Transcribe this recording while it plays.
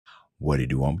What it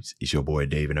do, homies? It's your boy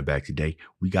Dave, and I'm back today.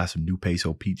 We got some new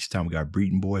PESO Peach. This time we got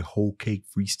BREETON BOI, Whole Cake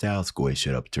Freestyle. Let's go ahead,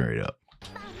 shut up, turn it up.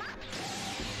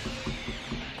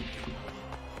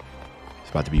 It's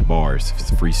about to be bars.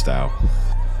 It's a freestyle.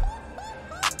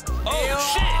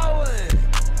 Oh shit!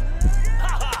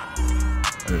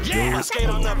 Yeah, I skate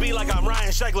on the beat like I'm Ryan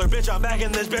Sheckler. Bitch, I'm back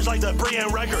in this bitch like the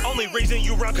Brian record. Only reason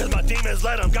you run cause my demons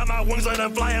let him. Got my wings let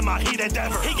him fly in my heat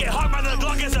endeavor. He get hawked by the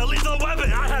Glock, it's a lethal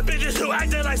weapon. I have bitches who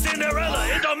acted like Cinderella.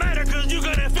 It don't matter cause you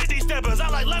good at 50 steppers. I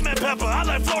like lemon pepper, I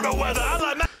like Florida weather. I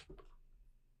like...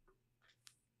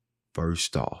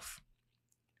 First off,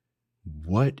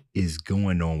 what is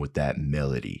going on with that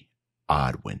melody?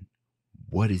 Oddwin.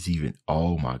 What is even,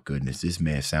 oh my goodness, this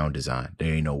man's sound design.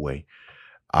 There ain't no way.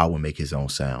 I would make his own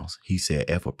sounds. He said,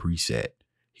 F a preset.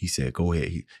 He said, go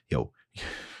ahead.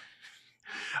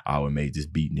 I would make this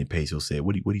beat, and then PESO said,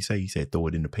 what he say? He said, throw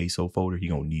it in the PESO folder. He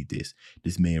gonna need this.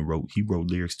 This man wrote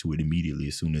lyrics to it immediately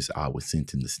as soon as I was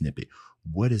sent him the snippet.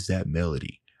 What is that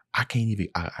melody? I can't even,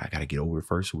 I gotta get over it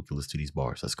first so we can listen to these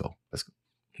bars. Let's go. Let's go.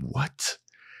 What?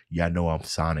 Y'all know I'm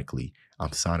sonically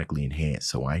enhanced.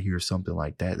 So I hear something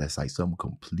like that. That's like some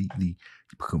completely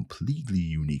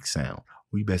unique sound.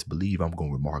 We best believe I'm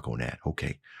gonna remark on that.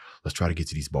 Okay, let's try to get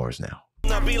to these bars now.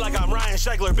 Be like I'm Ryan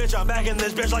Sheckler, bitch, I'm back in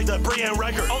this bitch like the Brian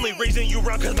record. Only reason you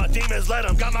run cause my demons let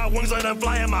him. Got my wings let him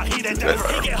fly in my heat endeavor.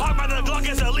 He get hawked by the Glock,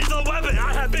 it's a lethal weapon.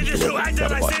 I have bitches who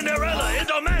acted like Cinderella. It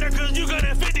don't matter cause you good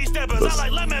at 50 steppers. I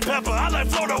like lemon pepper, I like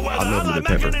Florida weather. I like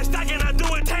macking and stacking, I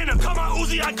do it tandem. Come on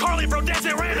Uzi, I Carly, bro,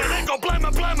 dancing random. Then go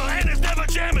blammer, and it's never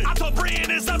jamming. I told Brian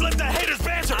this up, let the haters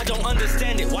banter. I don't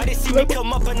understand it, why they see me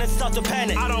come up and then start to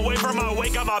panic. I don't wait for my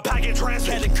wake, got my packet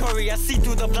transfer. Kelly Curry, I see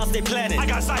through the plots they planning. I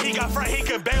got sight, he got friend, he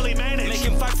can barely manage. Make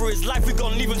him fight for his life, we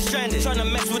gon' leave him stranded. Trying to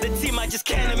mess with the team, I just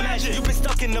can't imagine. You been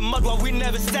stuck in the mud while we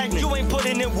never stagnant. You ain't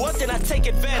putting in work, then I take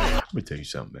advantage. Let me tell you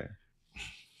something, man.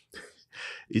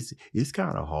 It's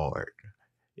kind of hard.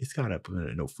 It's kind of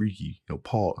freaky,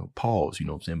 pause, you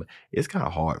know what I'm saying? But it's kind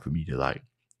of hard for me to like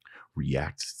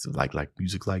react to like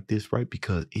music like this, right?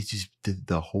 Because it's just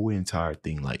the whole entire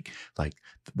thing, like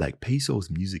PESO's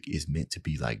music is meant to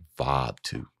be like vibe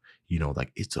to. You know,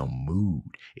 like it's a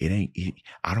mood.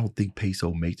 I don't think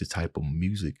PESO makes the type of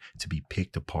music to be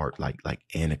picked apart like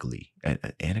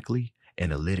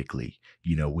analytically,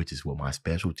 you know, which is what my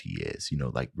specialty is, you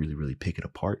know, like really pick it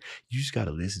apart. You just got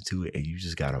to listen to it and you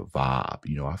just got to vibe.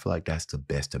 You know, I feel like that's the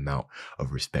best amount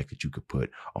of respect that you could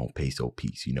put on PESO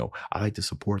Peace. You know, I like to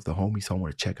support the homie, so I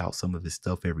want to check out some of his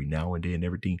stuff every now and then and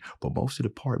everything. But most of the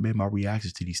part, man, my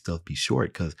reactions to these stuff be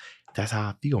short because that's how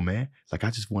I feel, man. Like, I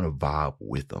just want to vibe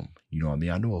with them. You know what I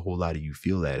mean? I know a whole lot of you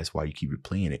feel that. That's why you keep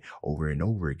replaying it over and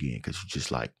over again, because you're just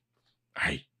like,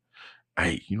 hey,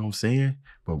 you know what I'm saying?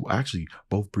 But actually,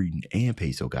 both BREETON and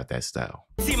PESO got that style.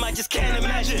 Team, I just can't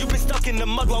imagine. You been stuck in the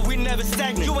mud while we never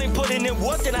stagnant. You ain't putting in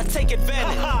work, then I take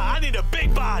advantage. I need a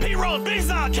big body. He rolling big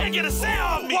side, can't get a stand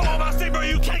off me. Whoa, my stick, bro,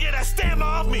 you can't get that stammer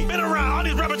off me. Been around, all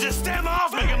these rappers just stammer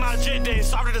off me. Making my jet day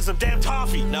softer than some damn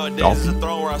toffee. Nowadays, it's a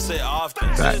throne where I say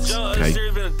often. Since John, this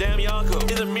series been a damn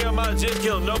yonko. Either me or my jet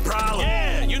kill, no problem.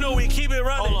 Yeah, you know we keep it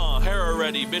running. Hold on, hair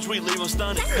already, bitch, we leave them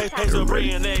stunning. PESO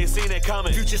Brian, they ain't seen it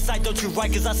coming. Future sight, don't you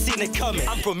write, cause I seen it coming.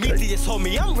 I'm Prometheus,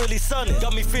 homie, I'm really sunning.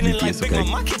 Got me feeling like big when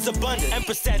my kids abundant.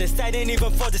 Empress status, that ain't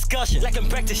even for discussion. Like I'm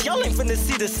practice, y'all ain't finna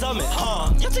see the summit.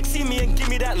 Y'all take see me and give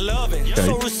me that loving.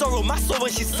 Sorrow, my soul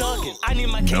when she's sunken. I need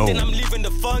my cake, then I'm leaving the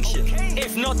function.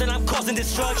 If not, then I'm causing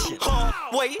destruction.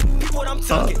 Wait, peep what I'm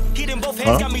talking. Hitting both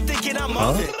hands got me thinking I'm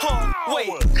off it. Wait,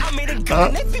 I made it good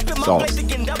and they peeping my plate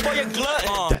thinking that boy a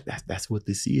glutton. That's what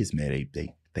this is, man.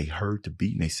 They heard the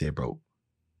beat and they said, bro,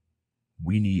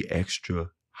 we need extra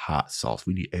hot sauce.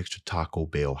 We need extra Taco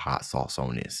Bell hot sauce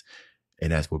on this.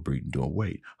 And that's what BREETON doing.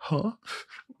 Wait,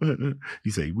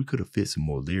 He said we could have fit some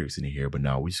more lyrics in here, but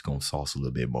now we're just gonna sauce a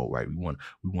little bit more, right? We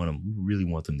really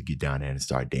want them to get down there and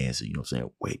start dancing. You know what I'm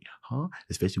saying? Wait,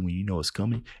 especially when you know it's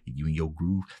coming, and you in your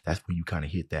groove. That's when you kind of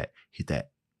hit that,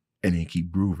 and then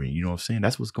keep grooving. You know what I'm saying?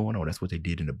 That's what's going on. That's what they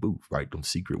did in the booth, right? Them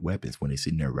secret weapons when they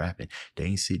sitting there rapping. They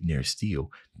ain't sitting there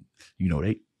still. You know,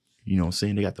 you know what I'm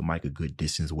saying? They got the mic a good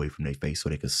distance away from their face so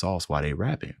they can sauce while they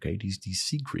rapping, okay? These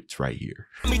secrets right here.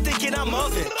 Me thinking I'm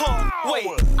of it. Wait,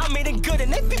 I made it good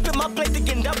and they peeping my plate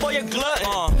thinking that boy a glutton.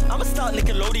 I'ma start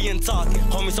Nickelodeon talking.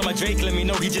 Homies on my Drake, let me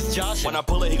know he just joshing. When I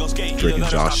pull it, he gon' skate. Drake and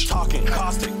Josh. Stop talking.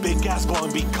 Caustic, big gas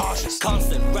blowing, be cautious.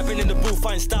 Constant, rapping in the booth,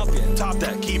 I ain't stopping. Top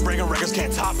that, keep breaking records,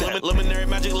 can't top that. Luminary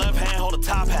magic, left hand, hold a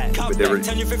top hat. Cop that,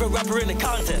 tell your favorite rapper in the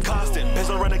content. Constant,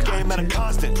 PESO run the game at a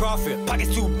constant. Profit,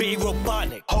 pockets too big,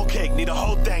 robotic. Whole cake, need a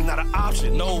whole thing, not an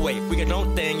option. No way, we got no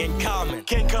thing in common.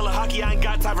 Can't color hockey, I ain't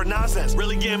got time for nonsense.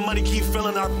 Really getting money, keep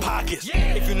filling our pockets.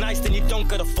 Yeah. If you're nice, then you don't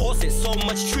gotta force it. So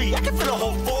much tree, I can fill a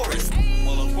whole forest.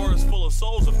 Well, a forest full of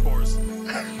souls, of course.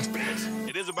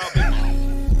 It is about big mom.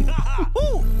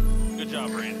 Good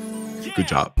job, Brandon. Yeah. Good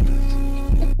job.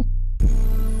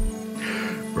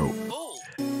 Bro.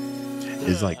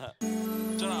 It's like,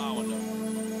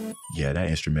 yeah, that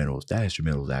instrumental is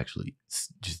actually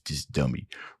just dummy.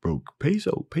 Bro,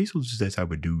 PESO's just that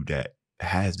type of dude that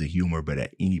has the humor, but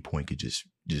at any point could just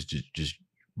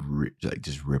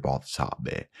rip off the top,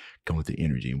 man. Come with the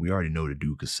energy. And we already know the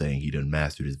dude could sing. He done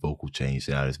mastered his vocal change.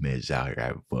 So now this man just out here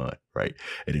having fun, right?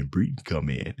 And then BREETON come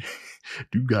in.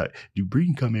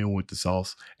 BREETON come in with the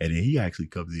sauce, and then he actually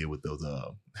comes in with those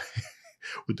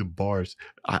with the bars.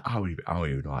 I don't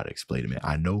even know how to explain it, man.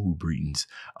 I know who BREETON's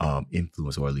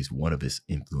influence, or at least one of his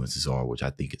influences are, which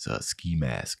I think it's a Ski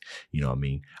Mask. You know what I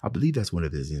mean? I believe that's one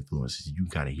of his influences. You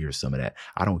can kind of hear some of that.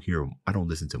 I don't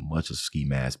listen to much of Ski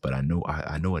Mask, but I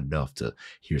know enough to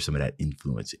hear some of that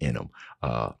influence in him.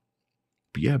 But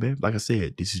yeah, man, like I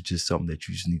said, this is just something that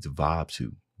you just need to vibe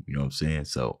to. You know what I'm saying?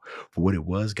 So for what it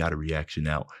was, got a reaction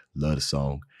out. Love the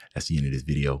song. That's the end of this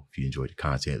video. If you enjoyed the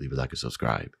content, leave a like and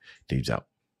subscribe. Dave's out.